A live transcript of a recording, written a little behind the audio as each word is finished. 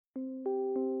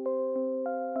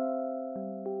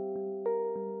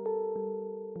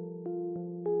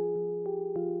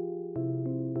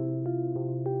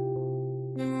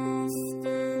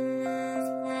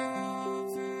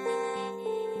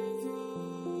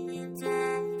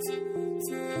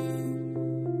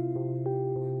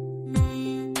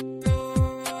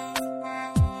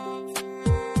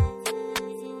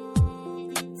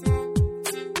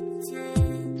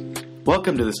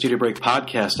Welcome to the Studio Break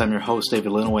Podcast. I'm your host,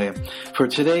 David Linaway. For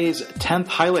today's 10th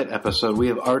highlight episode, we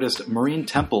have artist Maureen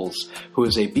Temples, who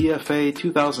is a BFA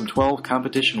 2012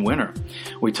 competition winner.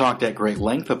 We talked at great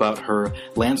length about her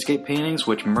landscape paintings,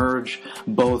 which merge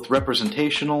both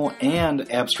representational and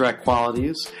abstract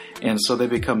qualities, and so they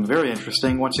become very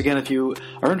interesting. Once again, if you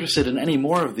are interested in any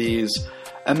more of these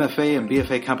MFA and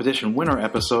BFA competition winner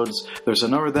episodes, there's a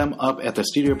number of them up at the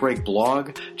Studio Break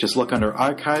blog. Just look under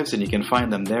archives and you can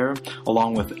find them there,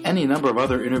 along with any number of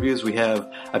other interviews. We have,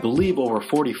 I believe, over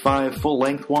 45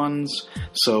 full-length ones,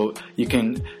 so you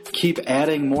can keep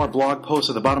adding more blog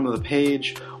posts at the bottom of the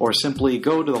page, or simply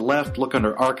go to the left, look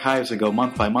under archives, and go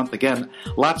month by month. Again,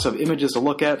 lots of images to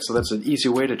look at, so that's an easy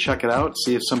way to check it out,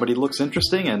 see if somebody looks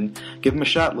interesting, and give them a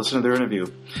shot, listen to their interview.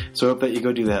 So I hope that you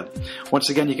go do that. Once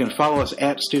again, you can follow us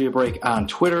at Studio Break on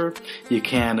Twitter. You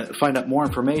can find out more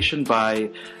information by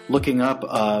looking up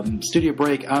Studio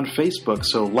Break on Facebook.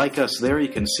 So like us there, you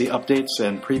can see updates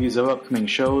and previews of upcoming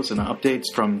shows and updates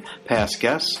from past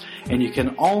guests. And you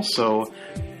can also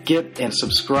get and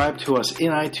subscribe to us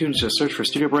in iTunes. Just search for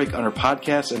Studio Break under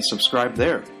podcasts and subscribe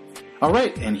there. All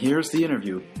right, and here's the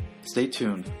interview. Stay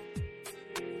tuned.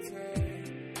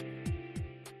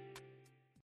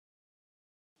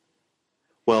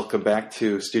 Welcome back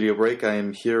to Studio Break. I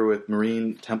am here with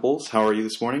Maureen Temples. How are you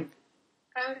this morning?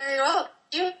 I'm very well.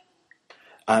 You?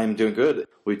 I'm doing good.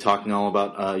 We're talking all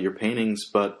about your paintings,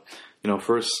 but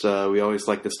first we always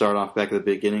like to start off back at the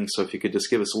beginning. So if you could just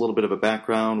give us a little bit of a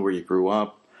background, where you grew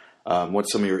up, what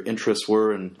some of your interests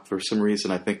were, and for some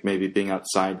reason I think maybe being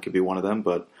outside could be one of them.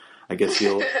 But I guess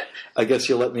you'll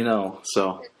let me know.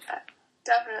 So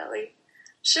definitely.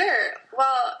 Sure.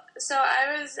 Well, so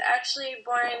I was actually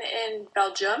born in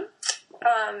Belgium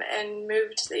and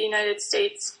moved to the United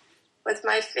States with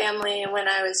my family when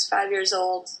I was 5 years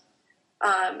old,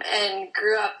 and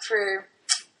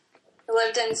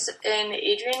lived in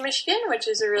Adrian, Michigan, which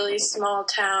is a really small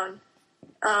town,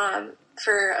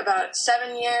 for about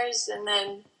 7 years, and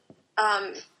then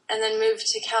moved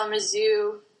to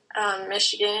Kalamazoo,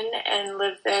 Michigan, and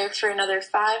lived there for another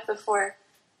 5 before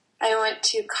I went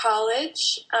to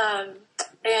college,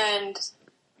 and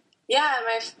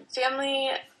my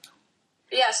family,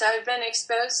 so I've been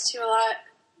exposed to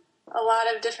a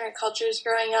lot of different cultures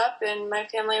growing up, and my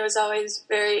family was always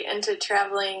very into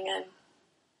traveling,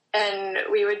 and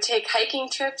we would take hiking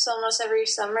trips almost every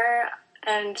summer,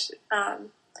 and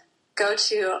go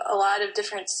to a lot of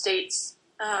different states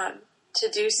to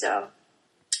do so.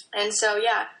 And so,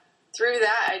 through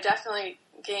that, I definitely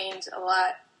gained a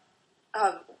lot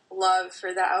of love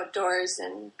for the outdoors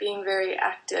and being very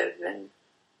active, and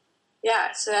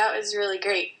so that was really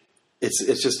great.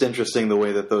 It's just interesting the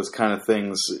way that those kind of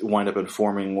things wind up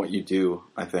informing what you do,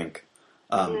 I think.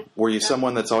 Were you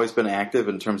someone that's always been active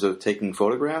in terms of taking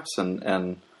photographs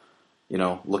and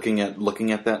looking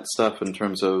at that stuff in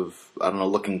terms of,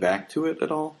 looking back to it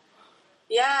at all?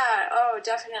 Yeah,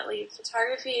 definitely.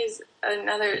 Photography is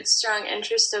another strong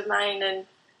interest of mine, and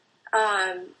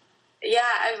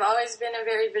I've always been a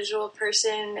very visual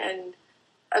person and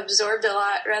absorbed a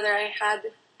lot.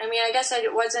 I guess I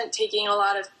wasn't taking a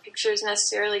lot of pictures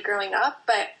necessarily growing up,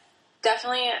 but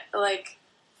definitely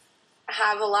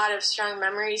have a lot of strong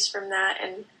memories from that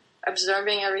and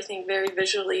absorbing everything very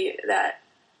visually.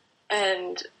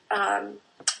 And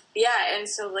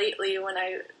so lately when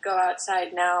I go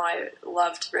outside now, I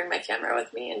love to bring my camera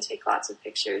with me and take lots of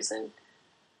pictures, and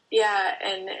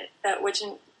that which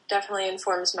definitely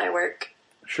informs my work.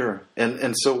 Sure.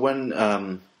 And so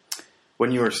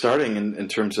when you were starting in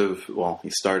terms of,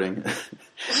 starting,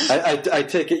 I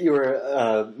take it you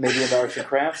were maybe into arts and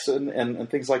crafts and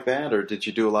things like that, or did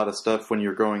you do a lot of stuff when you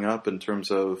were growing up in terms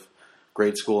of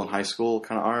grade school and high school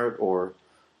kind of art, or?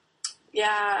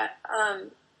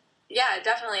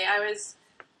 Definitely. I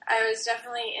was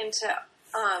definitely into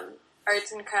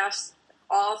arts and crafts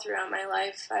all throughout my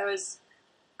life. I was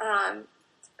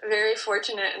very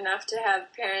fortunate enough to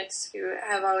have parents who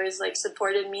have always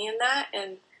supported me in that,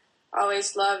 and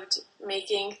always loved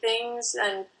making things,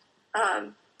 and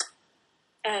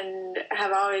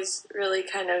have always really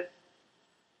kind of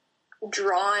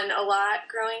drawn a lot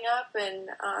growing up. And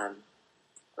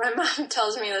my mom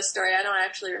tells me this story. I don't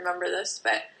actually remember this,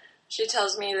 but she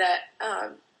tells me that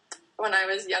when I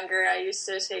was younger, I used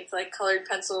to take colored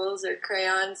pencils or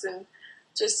crayons and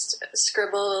just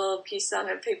scribble a little piece on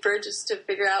a paper just to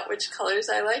figure out which colors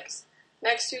I liked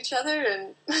next to each other,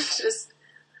 and just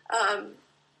I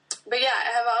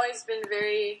have always been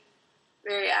very,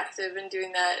 very active in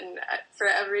doing that, and for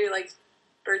every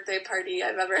birthday party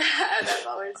I've ever had, I've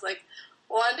always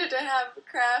wanted to have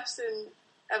crafts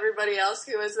everybody else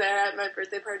who was there at my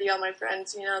birthday party, all my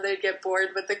friends, they'd get bored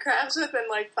with the crafts within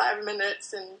like 5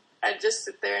 minutes, and I'd just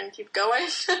sit there and keep going.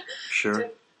 Sure.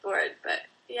 Bored, but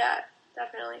yeah,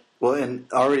 definitely. Well, and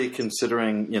already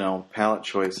considering, palette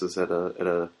choices at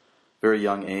a very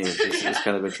young age is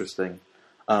kind of interesting.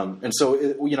 And so,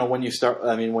 when you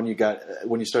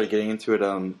started getting into it,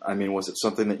 was it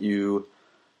something that you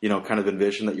kind of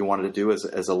envisioned that you wanted to do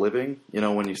as a living?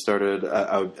 When you started,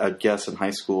 I'd guess in high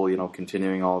school,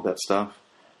 continuing all of that stuff.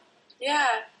 Yeah.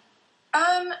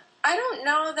 I don't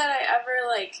know that I ever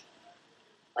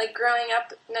like growing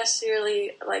up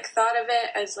necessarily like thought of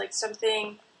it as like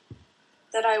something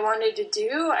that I wanted to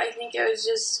do. I think it was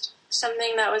just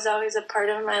something that was always a part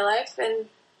of my life, and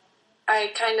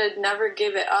I kind of never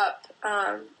gave it up.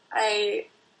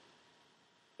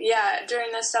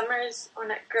 During the summers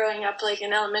growing up, like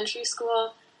in elementary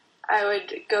school, I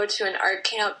would go to an art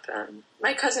camp.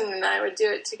 My cousin and I would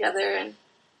do it together, and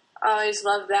I always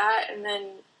loved that. And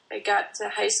then I got to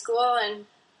high school, and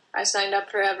I signed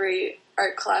up for every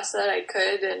art class that I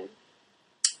could and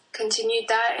continued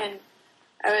that. And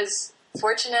I was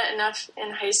fortunate enough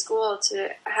in high school to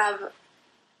have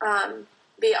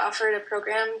be offered a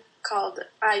program called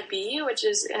IB, which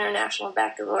is International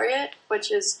Baccalaureate,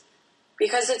 which is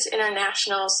because it's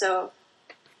international. So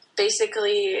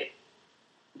basically,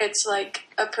 it's like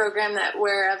a program that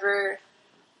wherever,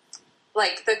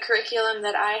 like the curriculum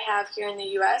that I have here in the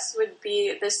U.S. would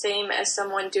be the same as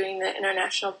someone doing the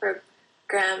international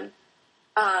program,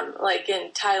 like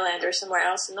in Thailand or somewhere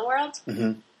else in the world.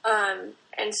 Mm-hmm.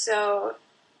 And so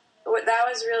that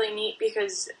was really neat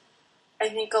because I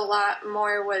think a lot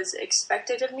more was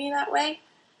expected of me that way.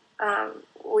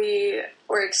 We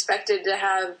were expected to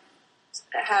have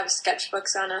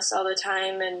sketchbooks on us all the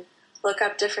time and look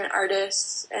up different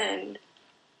artists, and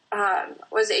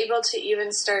was able to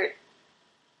even start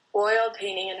oil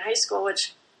painting in high school,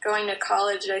 which going to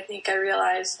college, I think I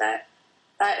realized that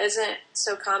isn't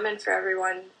so common for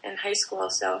everyone in high school.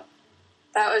 So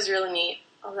that was really neat.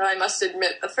 Although I must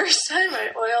admit, the first time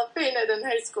I oil painted in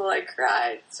high school, I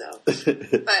cried. So, but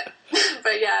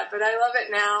I love it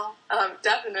now,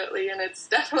 definitely, and it's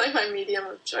definitely my medium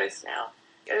of choice now.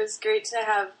 It was great to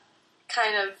have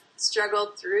kind of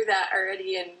struggled through that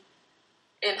already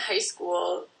in high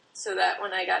school, so that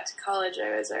when I got to college,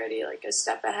 I was already like a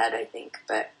step ahead, I think.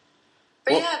 But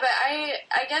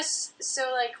I guess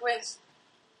so. Like with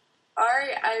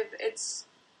art, it's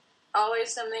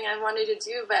always something I wanted to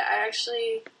do, but I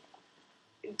actually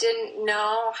didn't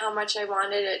know how much I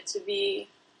wanted it to be,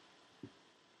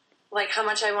 like how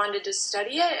much I wanted to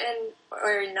study it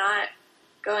or not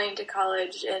going to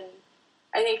college. And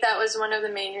I think that was one of the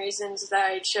main reasons that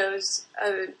I chose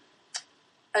a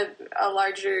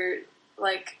larger,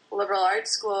 like, liberal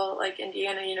arts school, like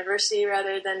Indiana University,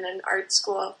 rather than an art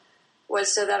school,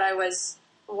 was so that I was,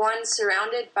 one,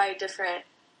 surrounded by different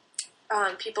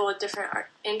people with different art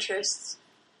interests,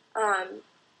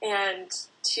 and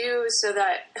two, so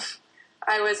that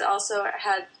I was also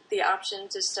had the option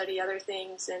to study other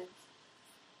things, and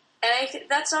I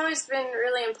that's always been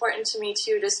really important to me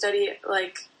too, to study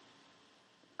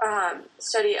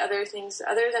study other things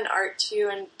other than art too,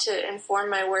 and to inform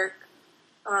my work.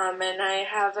 And I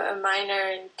have a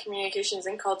minor in communications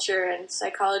and culture and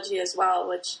psychology as well,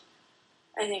 which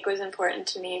I think was important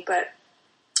to me, But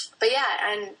yeah,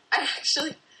 and I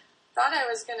actually thought I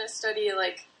was going to study,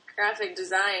 like, graphic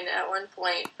design at one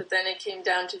point, but then it came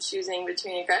down to choosing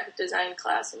between a graphic design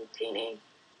class and painting.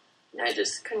 And I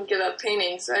just couldn't give up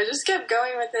painting, so I just kept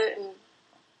going with it, and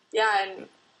yeah, and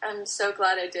I'm so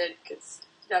glad I did, because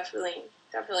definitely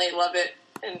love it,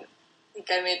 and I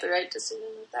think I made the right decision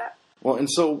with that. Well, and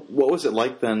so what was it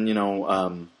like then,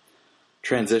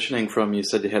 transitioning from, you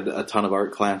said you had a ton of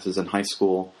art classes in high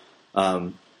school,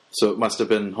 so it must have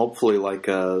been hopefully like,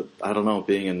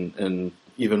 being an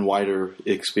even wider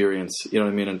experience, you know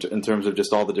what I mean, in terms of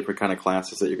just all the different kind of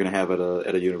classes that you're going to have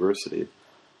at a university.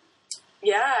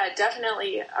 Yeah,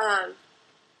 definitely. I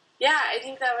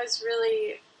think that was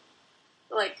really,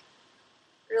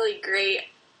 really great.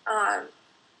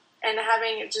 And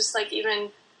having just, like,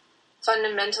 even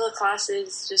fundamental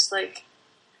classes, just, like,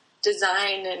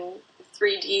 design and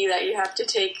 3D that you have to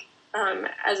take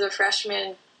as a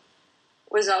freshman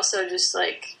was also just,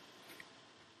 like,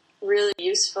 really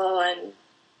useful. And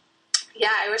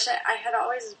yeah, I wish I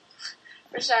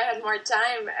had more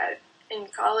time in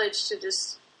college to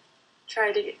just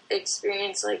try to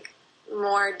experience, like,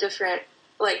 more different,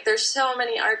 like, there's so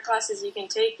many art classes you can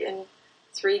take in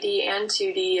 3D and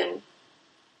 2D, and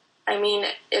I mean,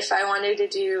 if I wanted to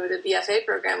do the BFA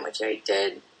program, which I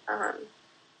did,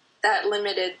 that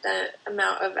limited the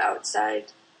amount of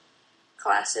outside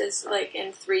classes like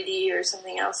in 3D or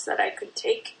something else that I could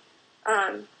take.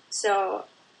 So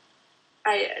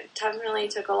I definitely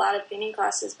took a lot of painting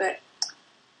classes, but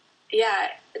yeah,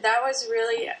 that was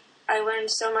really, I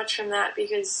learned so much from that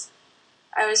because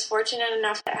I was fortunate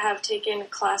enough to have taken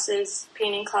classes,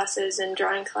 painting classes and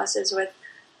drawing classes with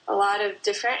a lot of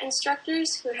different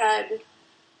instructors who had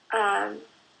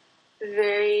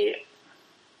very,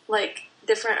 like,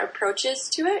 different approaches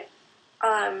to it,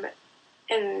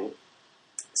 and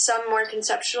some more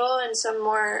conceptual and some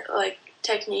more, like,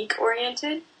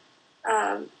 technique-oriented,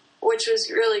 which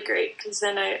was really great because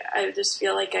then I just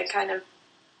feel like I kind of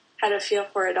had a feel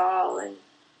for it all and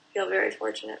feel very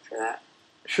fortunate for that.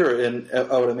 Sure, and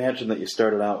I would imagine that you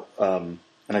started out, and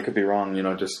I could be wrong,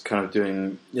 just kind of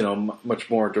doing, much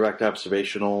more direct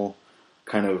observational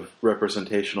kind of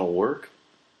representational work.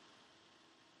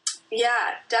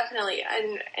 Yeah, definitely.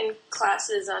 And in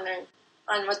classes on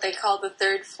what they call the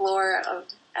third floor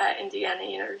at Indiana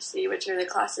University, which are the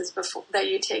classes that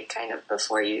you take kind of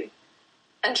before you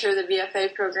enter the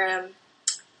BFA program,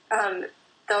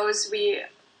 those we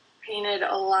painted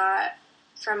a lot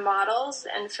from models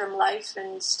and from life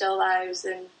and still lives,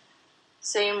 and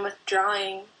same with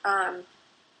drawing.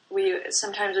 We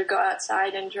sometimes would go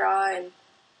outside and draw, and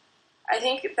I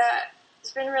think that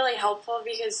it's been really helpful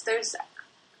because there's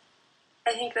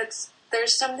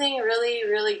something really,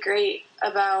 really great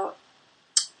about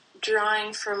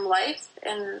drawing from life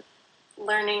and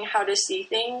learning how to see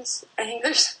things. I think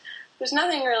there's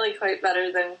nothing really quite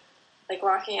better than like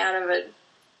walking out of a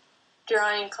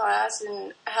drawing class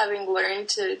and having learned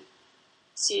to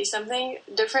see something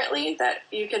differently that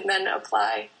you can then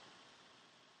apply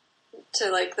to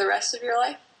like the rest of your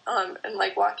life. And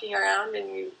like walking around and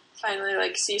you finally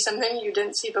like see something you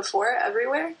didn't see before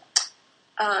everywhere.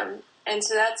 And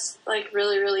so that's like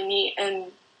really, really neat.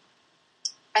 And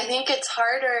I think it's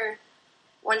harder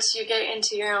once you get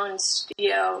into your own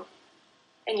studio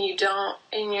and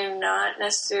you're not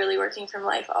necessarily working from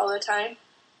life all the time.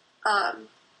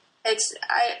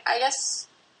 I guess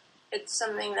it's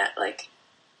something that like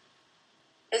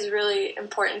is really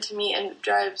important to me and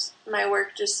drives my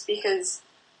work just because,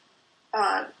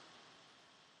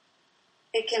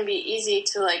 it can be easy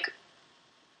to like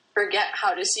forget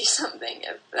how to see something,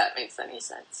 if that makes any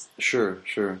sense. Sure.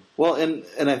 Well, and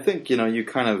I think, you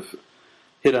kind of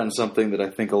hit on something that I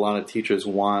think a lot of teachers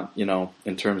want,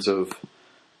 in terms of,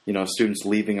 students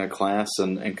leaving a class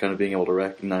and kind of being able to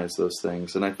recognize those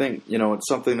things. And I think, it's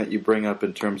something that you bring up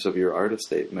in terms of your artist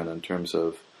statement, in terms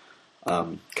of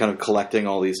kind of collecting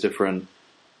all these different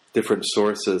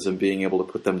sources and being able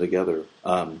to put them together.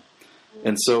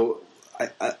 And so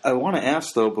I want to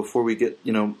ask, though, before we get,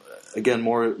 again,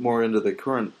 more into the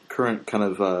current kind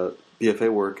of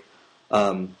BFA work,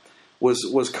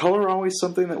 was color always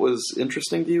something that was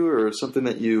interesting to you, or something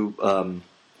that you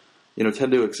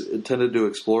tended to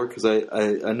explore? Because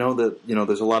I know that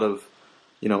there's a lot of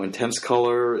intense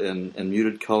color and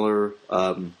muted color,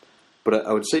 but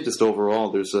I would say just overall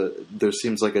there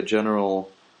seems like a general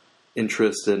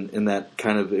interest in that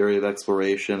kind of area of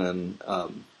exploration, and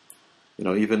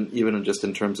even just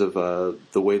in terms of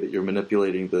the way that you're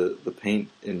manipulating the paint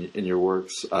in your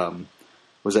works.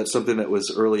 Was that something that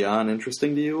was early on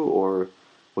interesting to you, or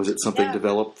was it something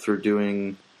developed through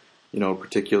doing, a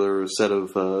particular set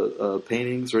of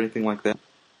paintings or anything like that?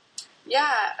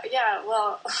 Yeah.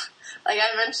 Well, like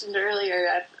I mentioned earlier,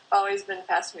 I've always been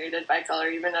fascinated by color,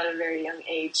 even at a very young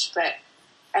age. But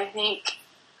I think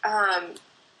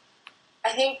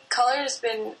color has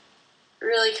been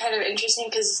really kind of interesting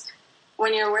because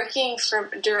when you're working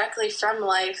directly from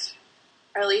life,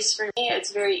 or at least for me,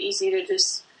 it's very easy to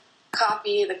just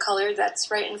copy the color that's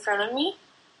right in front of me,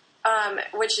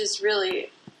 which is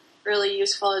really, really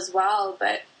useful as well.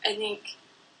 But I think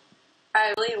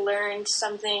I really learned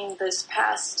something this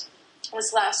last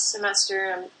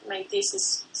semester, my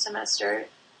thesis semester,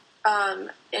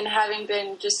 in having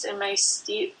been just in my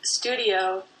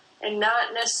studio and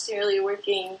not necessarily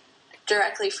working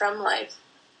directly from life.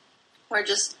 We're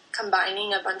just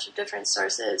combining a bunch of different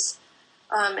sources,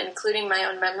 including my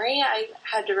own memory. I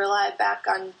had to rely back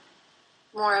on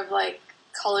more of like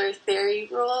color theory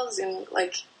rules and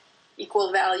like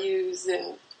equal values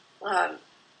and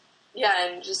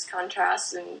and just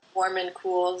contrasts and warm and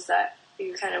cools that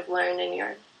you kind of learn in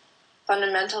your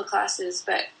fundamental classes.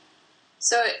 But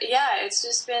so it's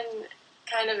just been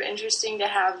kind of interesting to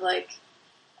have like,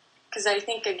 because I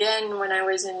think again when I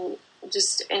was in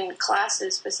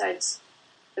classes besides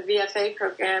the VFA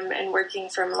program and working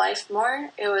from life more,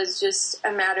 it was just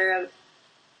a matter of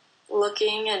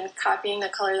looking and copying the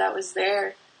color that was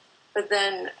there. But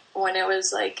then when it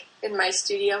was like in my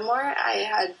studio more, I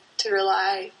had to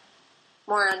rely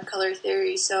more on color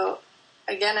theory. So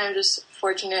again, I'm just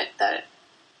fortunate that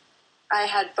I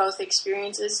had both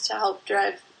experiences to help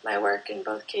drive my work in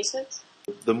both cases.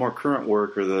 The more current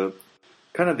work, or the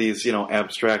kind of these,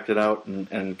 abstracted out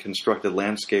and constructed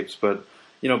landscapes, but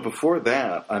before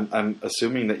that, I'm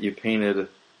assuming that you painted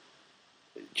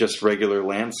just regular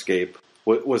landscape.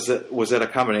 Was that a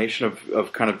combination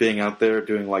of kind of being out there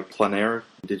doing like plein air?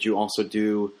 Did you also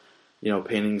do,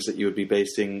 paintings that you would be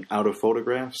basing out of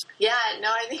photographs? Yeah, no,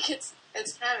 I think it's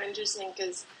kind of interesting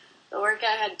because the work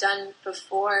I had done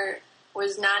before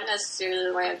was not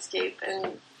necessarily landscape,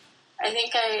 and I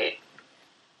think I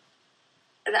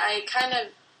kind of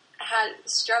had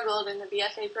struggled in the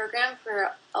BFA program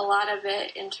for a lot of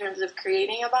it in terms of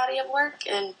creating a body of work,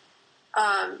 and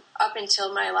up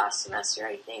until my last semester,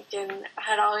 I think, and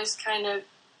had always kind of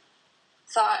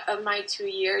thought of my 2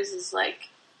 years as like,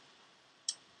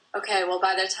 okay, well,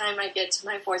 by the time I get to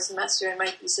my fourth semester in my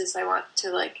thesis, I want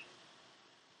to like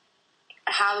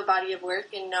have a body of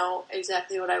work and know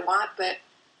exactly what I want, but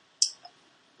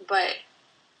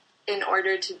in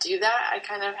order to do that, I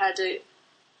kind of had to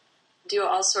do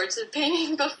all sorts of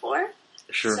painting before.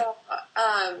 Sure. So,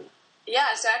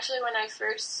 so actually when I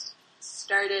first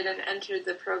started and entered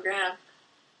the program,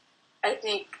 I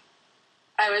think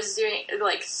I was doing,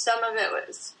 like, some of it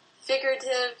was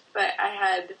figurative, but I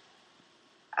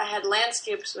had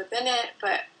landscapes within it,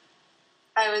 but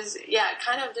I was,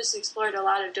 kind of just explored a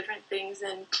lot of different things,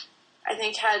 and I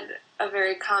think had a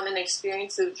very common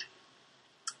experience of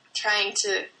trying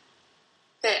to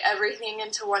fit everything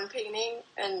into one painting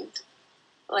and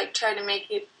like try to make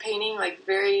it painting like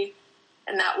very,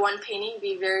 and that one painting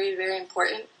be very, very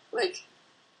important. Like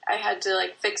I had to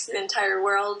like fix the entire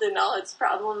world and all its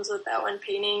problems with that one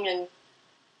painting, and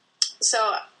so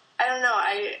I don't know.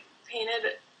 I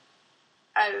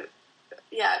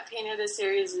painted a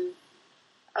series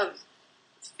of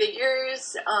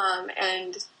figures,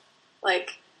 and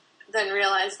like then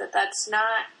realized that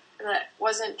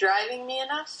wasn't driving me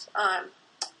enough,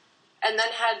 and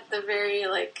then had the very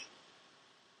like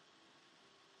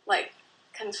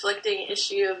conflicting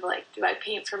issue of like, do I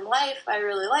paint from life? I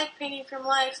really like painting from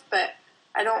life, but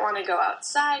I don't want to go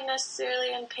outside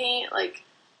necessarily and paint. Like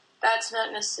that's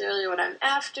not necessarily what I'm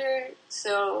after.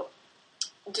 So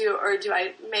do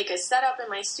I make a setup in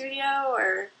my studio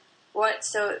or what?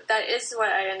 So that is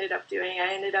what I ended up doing.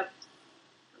 I ended up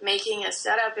making a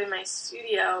setup in my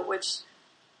studio, which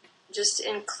just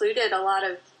included a lot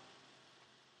of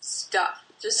stuff.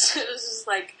 It was just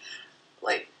like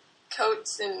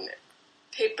coats and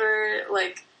paper,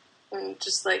 and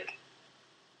just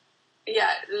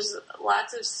there's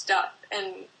lots of stuff,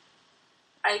 and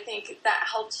I think that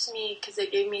helped me because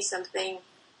it gave me something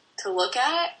to look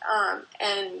at,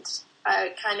 and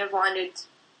I kind of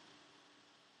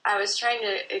I was trying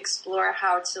to explore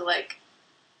how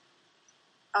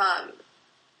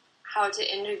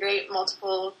to integrate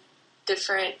multiple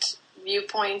different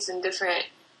viewpoints and different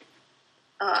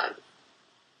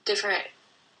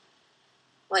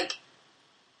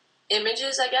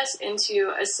images, I guess,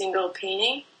 into a single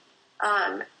painting.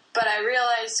 But I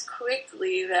realized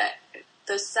quickly that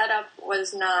the setup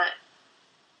was not,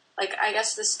 I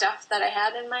guess the stuff that I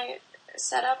had in my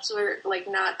setups were,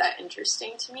 not that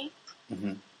interesting to me.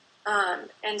 Mm-hmm.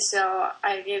 And so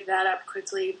I gave that up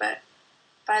quickly. But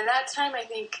by that time, I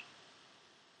think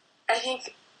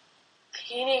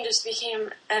painting just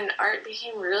and art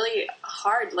became really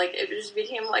hard. It just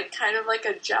became, kind of like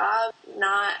a job,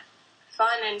 not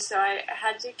fun. And so I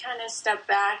had to kind of step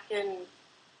back and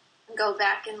go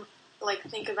back and,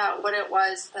 think about what it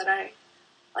was that I,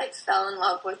 fell in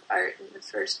love with art in the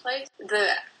first place. The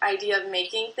idea of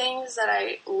making things that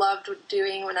I loved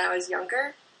doing when I was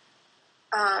younger.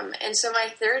 And so my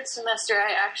third semester,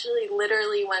 I actually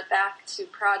literally went back to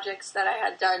projects that I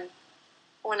had done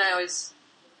when I was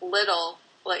little,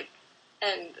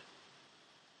 and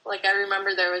I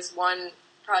remember there was one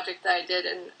project that I did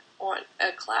in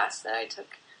a class that I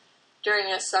took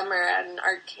during a summer at an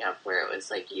art camp where it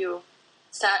was you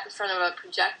sat in front of a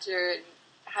projector and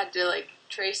had to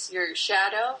trace your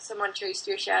shadow. Someone traced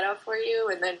your shadow for you,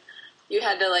 and then you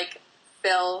had to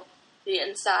fill the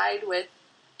inside with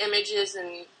images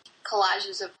and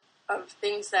collages of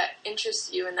things that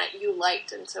interest you and that you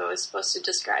liked, and so it was supposed to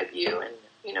describe you, and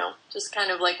just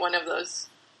kind of one of those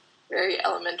very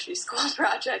elementary school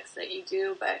projects that you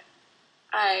do. But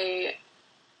I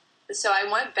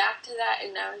went back to that,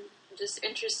 and I'm just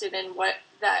interested in what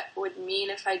that would mean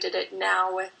if I did it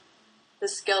now with the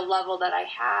skill level that I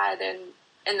had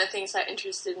and the things that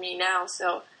interested me now.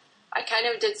 So I kind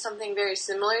of did something very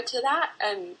similar to that,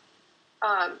 and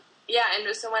yeah,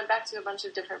 and so went back to a bunch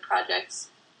of different projects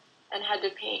and had to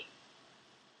paint,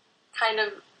 kind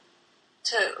of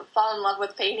to fall in love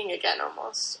with painting again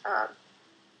almost.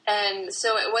 And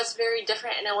so it was very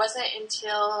different, and it wasn't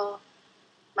until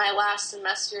my last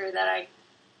semester that I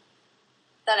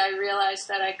realized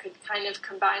that I could kind of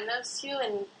combine those two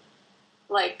and,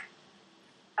 like,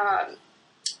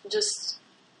 just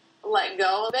let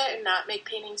go of it and not make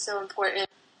painting so important,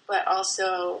 but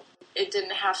also it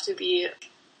didn't have to be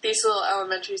these little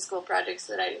elementary school projects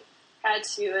that I had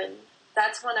to, and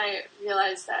that's when I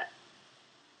realized that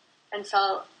and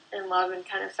fell in love and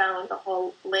kind of found the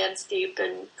whole landscape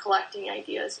and collecting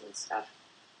ideas and stuff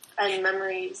and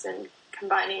memories and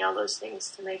combining all those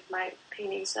things to make my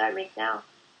paintings that I make now.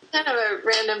 Kind of a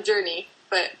random journey,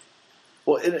 but...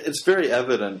 Well, it's very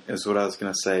evident, is what I was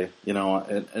going to say, you know,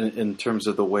 in terms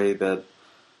of the way that,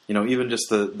 you know, even just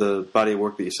the body of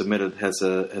work that you submitted has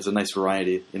a nice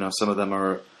variety. You know, some of them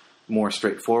are more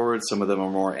straightforward, some of them are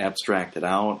more abstracted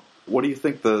out. What do you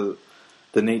think the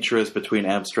nature is between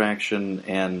abstraction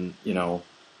and, you know,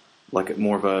 like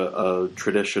more of a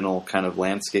traditional kind of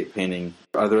landscape painting?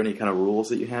 Are there any kind of rules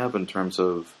that you have in terms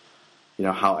of, you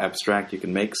know, how abstract you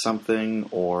can make something,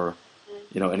 or,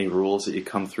 you know, any rules that you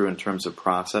come through in terms of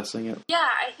processing it? Yeah,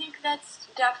 I think that's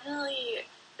definitely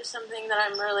something that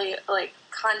I'm really, like,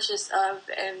 conscious of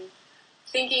and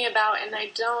thinking about, and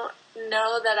I don't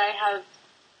know that I have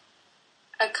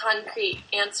a concrete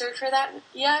answer for that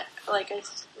yet. Like, I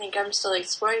think I'm still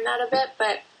exploring that a bit,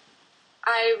 but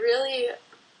I really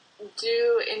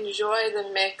do enjoy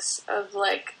the mix of,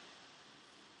 like,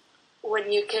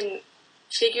 when you can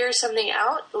figure something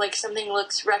out, like something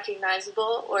looks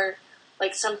recognizable, or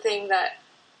like something that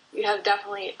you have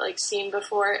definitely, like, seen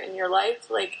before in your life,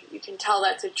 like you can tell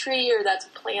that's a tree or that's a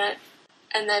plant,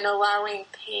 and then allowing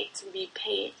paint to be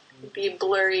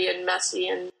blurry and messy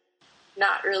and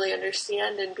not really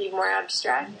understand and be more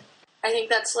abstract. I think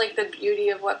that's, like, the beauty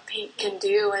of what paint can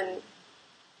do, and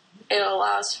it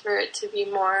allows for it to be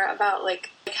more about,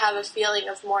 like have a feeling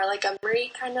of more like a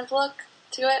memory kind of look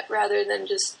to it, rather than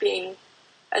just being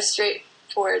a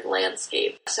straightforward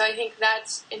landscape. So I think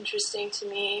that's interesting to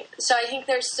me. So I think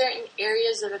there's certain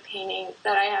areas of a painting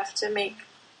that I have to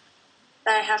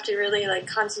really, like,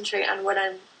 concentrate on what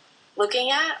I'm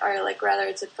looking at, or, like, whether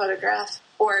it's a photograph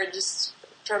or just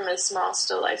from a small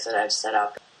still life that I've set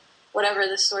up, whatever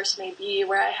the source may be,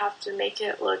 where I have to make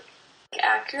it look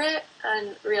accurate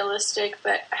and realistic,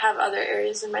 but I have other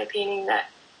areas in my painting that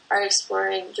are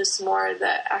exploring just more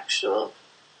the actual,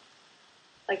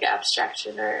 like,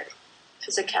 abstraction or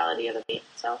physicality of the paint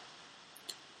itself.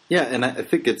 Yeah, and I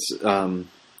think it's you know,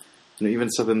 even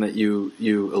something that you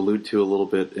allude to a little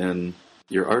bit in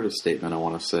your artist statement. I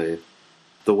want to say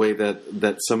the way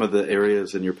that some of the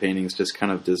areas in your paintings just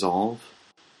kind of dissolve,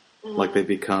 like they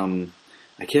become.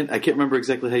 I can't remember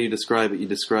exactly how you describe it. You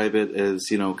describe it as,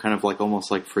 you know, kind of like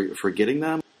almost like forgetting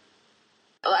them.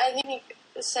 Well, I think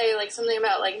say, like, something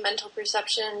about, like, mental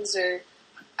perceptions, or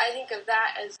I think of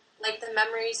that as, like, the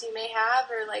memories you may have,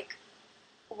 or, like,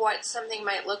 what something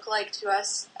might look like to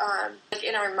us, like,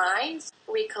 in our minds.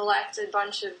 We collect a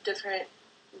bunch of different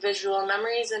visual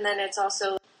memories, and then it's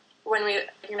also, when we,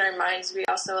 in our minds, we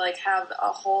also, like, have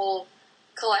a whole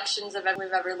collections of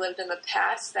everything we've ever lived in the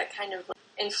past that kind of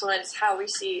influence how we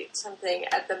see something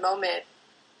at the moment.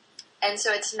 And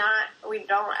so it's not, we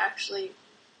don't actually,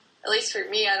 at least for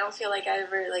me, I don't feel like I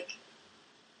ever, like,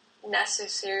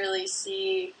 necessarily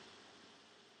see,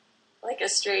 like, a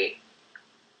straight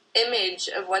image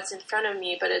of what's in front of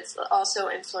me, but it's also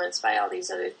influenced by all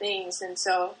these other things, and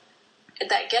so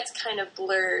that gets kind of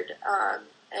blurred,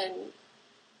 and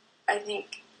I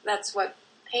think that's what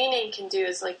painting can do,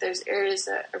 is, like, there's areas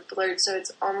that are blurred, so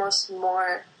it's almost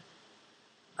more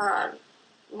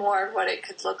what it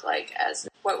could look like as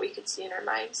what we could see in our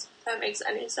minds, if that makes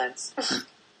any sense.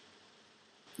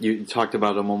 You talked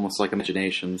about them almost like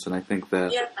imaginations, and I think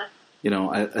that, yeah. You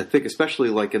know, I think especially,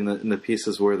 like, in the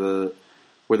pieces where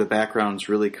the backgrounds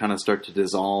really kind of start to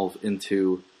dissolve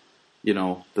into, you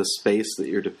know, the space that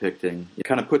you're depicting. It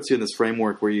kind of puts you in this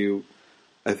framework where you,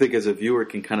 I think as a viewer,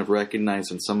 can kind of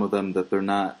recognize in some of them that they're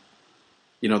not,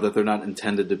 you know, that they're not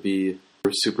intended to be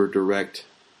super direct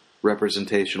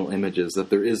representational images,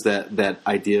 that there is that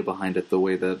idea behind it, the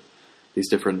way that these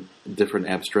different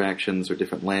abstractions or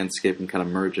different landscape can kind of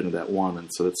merge into that one.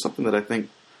 And so it's something that I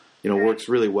think, you know, works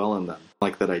really well in them. I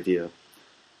like that idea.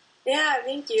 Yeah,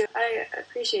 thank you. I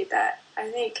appreciate that.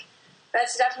 I think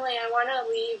that's definitely, I want to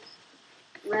leave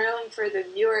room for the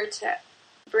viewer to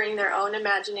bring their own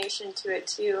imagination to it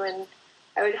too, and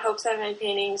I would hope that my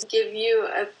paintings give you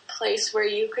a place where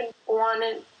you can want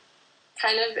to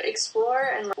kind of explore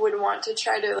and would want to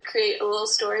try to create a little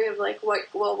story of like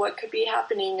what could be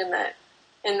happening in that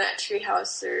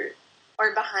treehouse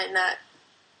or behind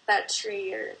that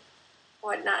tree or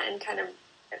whatnot, and kind of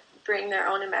bring their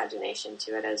own imagination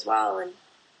to it as well, and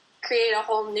create a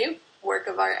whole new work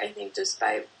of art, I think, just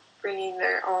by bringing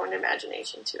their own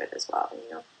imagination to it as well,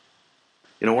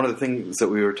 You know, one of the things that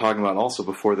we were talking about also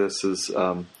before this is,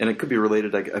 and it could be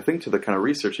related, I think, to the kind of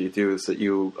research that you do, is that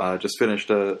you just finished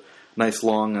a nice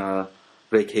long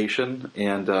vacation,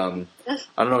 and I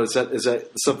don't know, is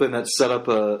that something that set up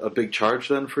a big charge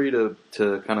then for you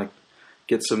to kind of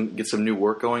get some new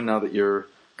work going now that you're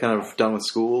kind of done with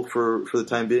school for the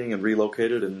time being and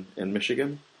relocated in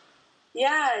Michigan?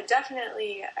 Yeah,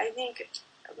 definitely. I think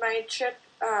my trip,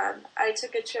 I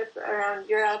took a trip around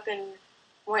Europe and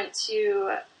went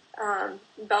to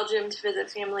Belgium to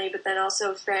visit family, but then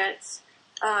also France,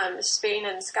 Spain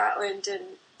and Scotland,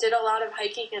 and did a lot of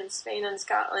hiking in Spain and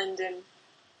Scotland, and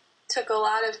took a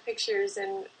lot of pictures,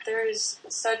 and there's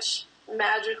such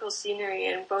magical scenery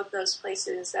in both those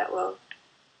places that will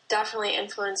definitely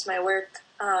influence my work.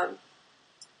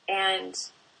 And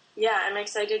yeah, I'm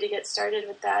excited to get started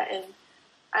with that, and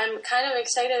I'm kind of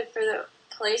excited for the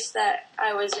place that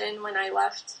I was in when I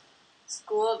left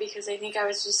school, because I think I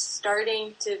was just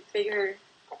starting to figure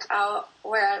out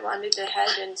where I wanted to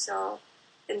head, and so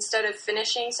instead of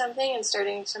finishing something and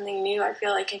starting something new, I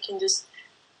feel like I can just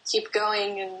keep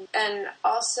going. And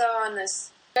also on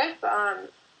this trip,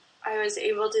 I was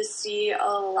able to see a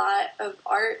lot of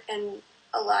art and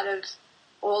a lot of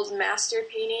old master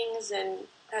paintings, and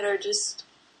that are just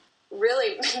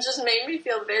really just made me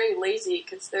feel very lazy,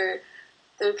 because their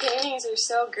paintings are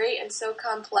so great and so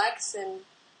complex, and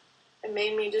it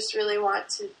made me just really want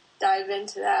to dive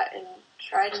into that and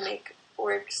try to make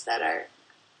works that are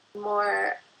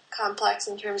more complex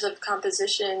in terms of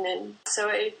composition. And so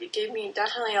it gave me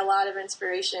definitely a lot of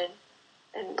inspiration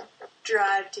and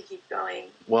drive to keep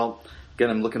going. Well, again,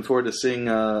 I'm looking forward to seeing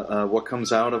what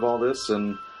comes out of all this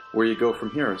and where you go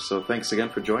from here. So thanks again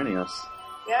for joining us.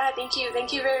 Yeah, thank you.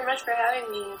 Thank you very much for having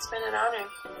me. It's been an honor.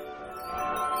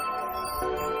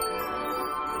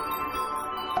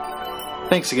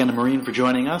 Thanks again to Maureen for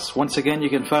joining us. Once again, you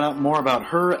can find out more about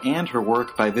her and her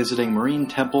work by visiting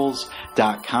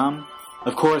MaureenTemples.com.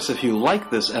 Of course, if you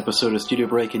like this episode of Studio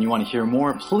Break and you want to hear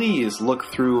more, please look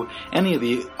through any of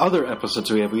the other episodes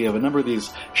we have. We have a number of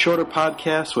these shorter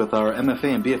podcasts with our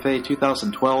MFA and BFA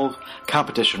 2012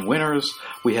 competition winners.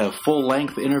 We have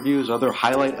full-length interviews, other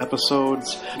highlight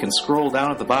episodes. You can scroll down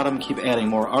at the bottom, keep adding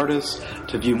more artists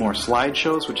to view more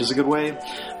slideshows, which is a good way.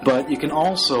 But you can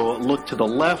also look to the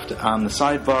left on the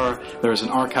sidebar. There's an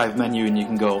archive menu, and you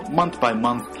can go month by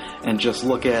month and just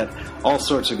look at all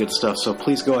sorts of good stuff. So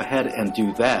please go ahead and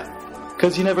do that.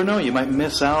 Because you never know, you might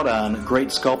miss out on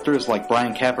great sculptors like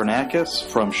Brian Kapernakis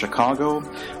from Chicago,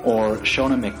 or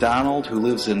Shona McDonald, who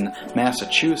lives in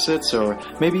Massachusetts, or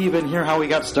maybe even hear how we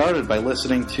got started by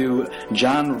listening to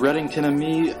John Reddington and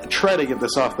me try to get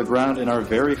this off the ground in our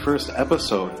very first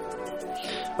episode.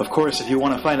 Of course, if you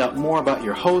want to find out more about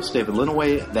your host, David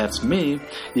Linaway, that's me,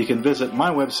 you can visit my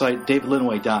website,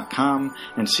 davidlinaway.com,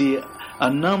 and see a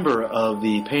number of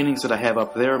the paintings that I have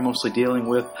up there, mostly dealing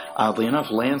with, oddly enough,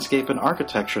 landscape and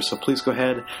architecture. So please go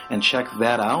ahead and check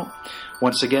that out.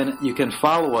 Once again, you can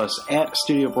follow us at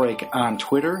Studio Break on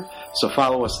Twitter, so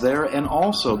follow us there, and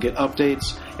also get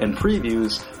updates and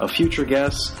previews of future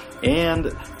guests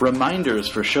and reminders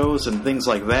for shows and things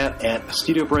like that at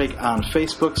Studio Break on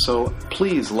Facebook, so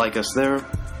please like us there.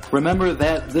 Remember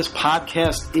that this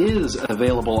podcast is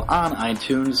available on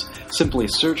iTunes. Simply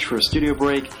search for Studio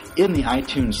Break in the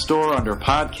iTunes store under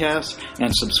podcasts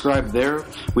and subscribe there.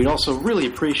 We'd also really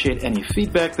appreciate any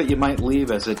feedback that you might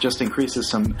leave, as it just increases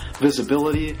some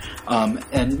visibility.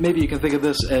 And maybe you can think of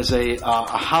this as a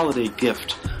holiday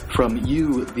gift from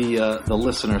you, the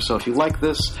listener. So if you like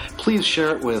this, please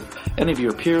share it with any of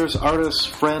your peers, artists,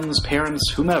 friends,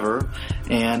 parents, whomever,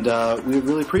 and we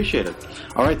really appreciate it.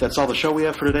 All right, that's all the show we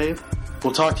have for today.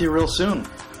 We'll talk to you real soon.